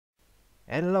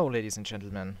Hello ladies and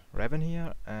gentlemen, Raven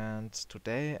here, and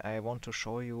today I want to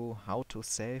show you how to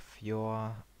save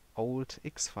your old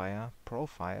Xfire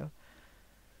profile.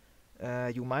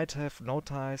 You might have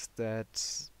noticed that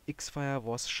Xfire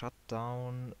was shut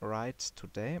down right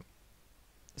today.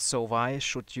 So why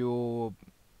should you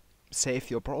save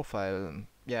your profile?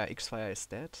 Yeah, Xfire is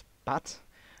dead, but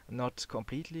not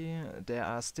completely. There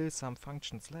are still some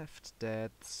functions left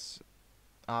that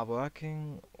are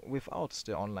working without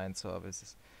the online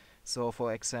services. So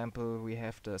for example, we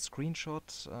have the screenshot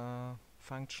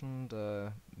function,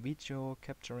 the video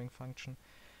capturing function,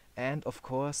 and of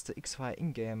course the Xfire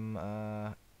in-game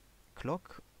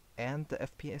clock and the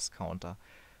FPS counter.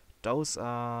 Those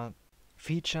are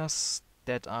features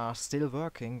that are still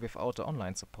working without the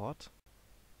online support.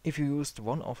 If you used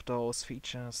one of those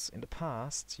features in the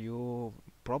past, you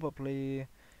probably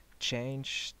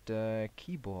change the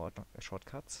keyboard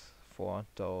shortcuts for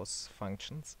those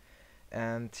functions.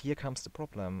 And here comes the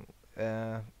problem.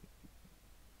 In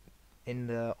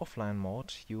the offline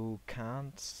mode, you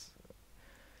can't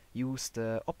use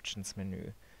the options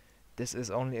menu. This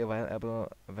is only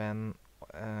available when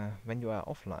you are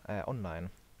offline,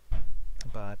 online.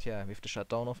 But yeah, with the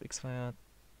shutdown of Xfire,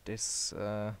 this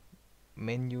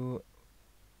menu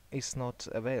is not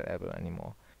available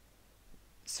anymore.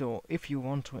 So if you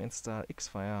want to install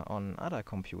Xfire on other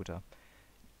computer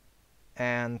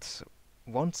and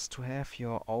wants to have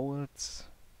your old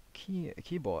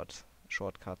keyboard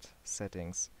shortcut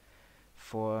settings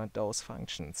for those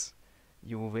functions,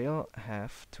 you will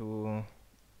have to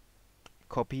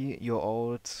copy your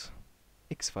old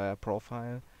Xfire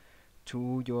profile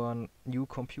to your new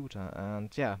computer,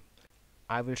 and yeah,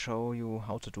 I will show you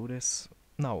how to do this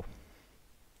now.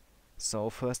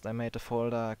 So first I made a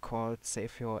folder called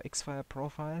Save Your Xfire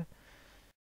Profile.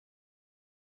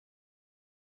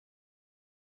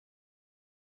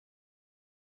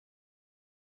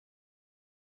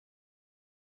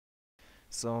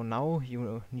 So now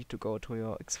you need to go to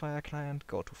your Xfire client,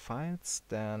 go to Files,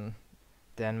 then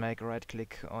make a right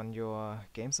click on your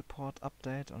game support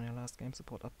update, on your last game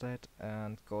support update,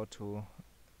 and go to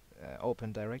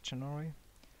Open Directory.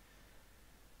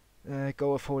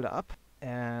 Go a folder up,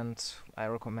 and I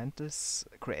recommend this.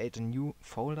 Create a new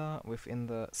folder within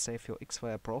the Save Your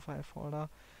Xfire Profile folder,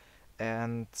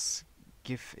 and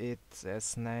give it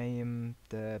as name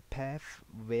the path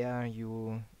where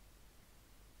you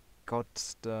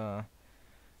got the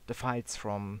files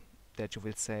from that you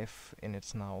will save in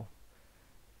it now.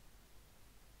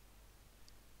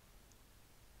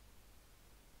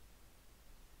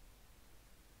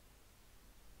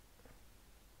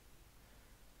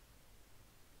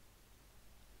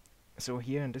 So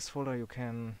here in this folder you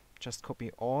can just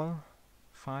copy all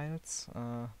files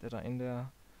that are in there.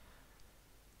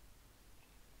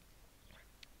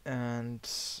 And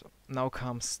now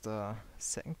comes the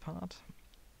second part.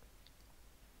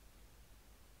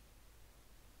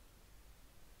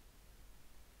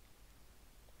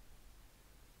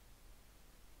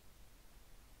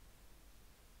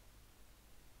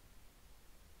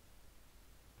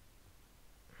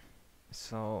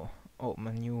 So open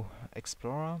a new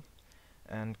Explorer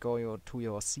and go to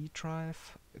your C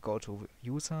drive, go to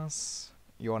users,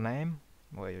 your name,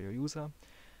 or your user,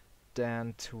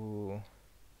 then to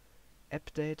app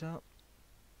data,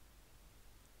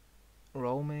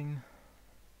 roaming,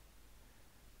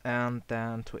 and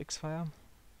then to Xfire.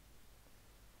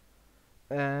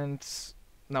 And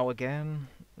now again,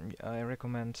 I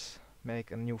recommend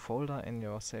make a new folder in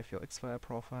your Save Your Xfire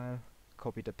profile,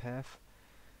 copy the path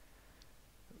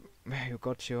where you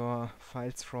got your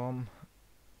files from,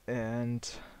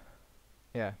 and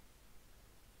yeah,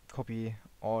 copy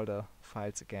all the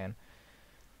files again.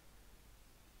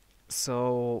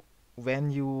 So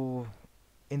when you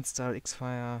install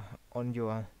Xfire on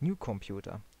your new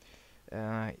computer,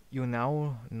 you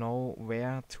now know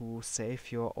where to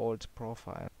save your old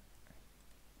profile.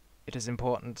 It is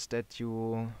important that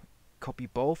you copy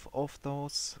both of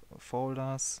those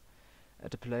folders at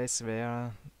the place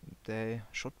where they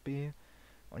should be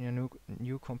on your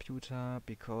new computer,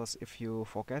 because if you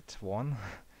forget one,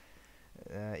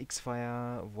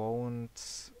 Xfire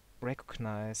won't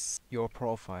recognize your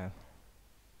profile.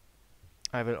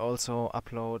 I will also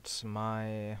upload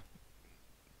my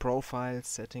profile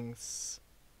settings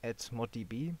at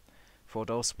ModDB for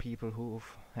those people who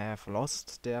have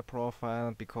lost their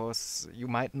profile, because you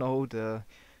might know the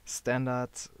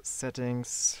standard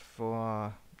settings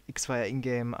for Xfire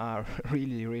in-game are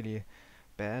really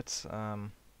bad.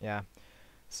 Yeah,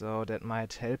 so that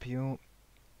might help you.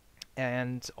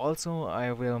 And also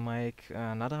I will make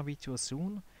another video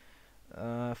soon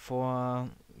for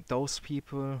those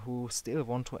people who still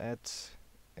want to add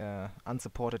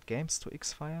unsupported games to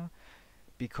Xfire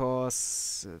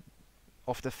because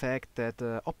of the fact that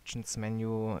the options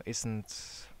menu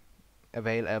isn't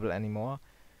available anymore.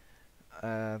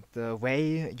 The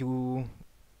way you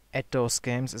add those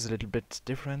games is a little bit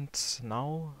different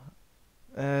now.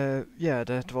 Yeah,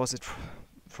 that was it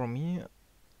from me.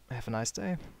 Have a nice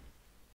day.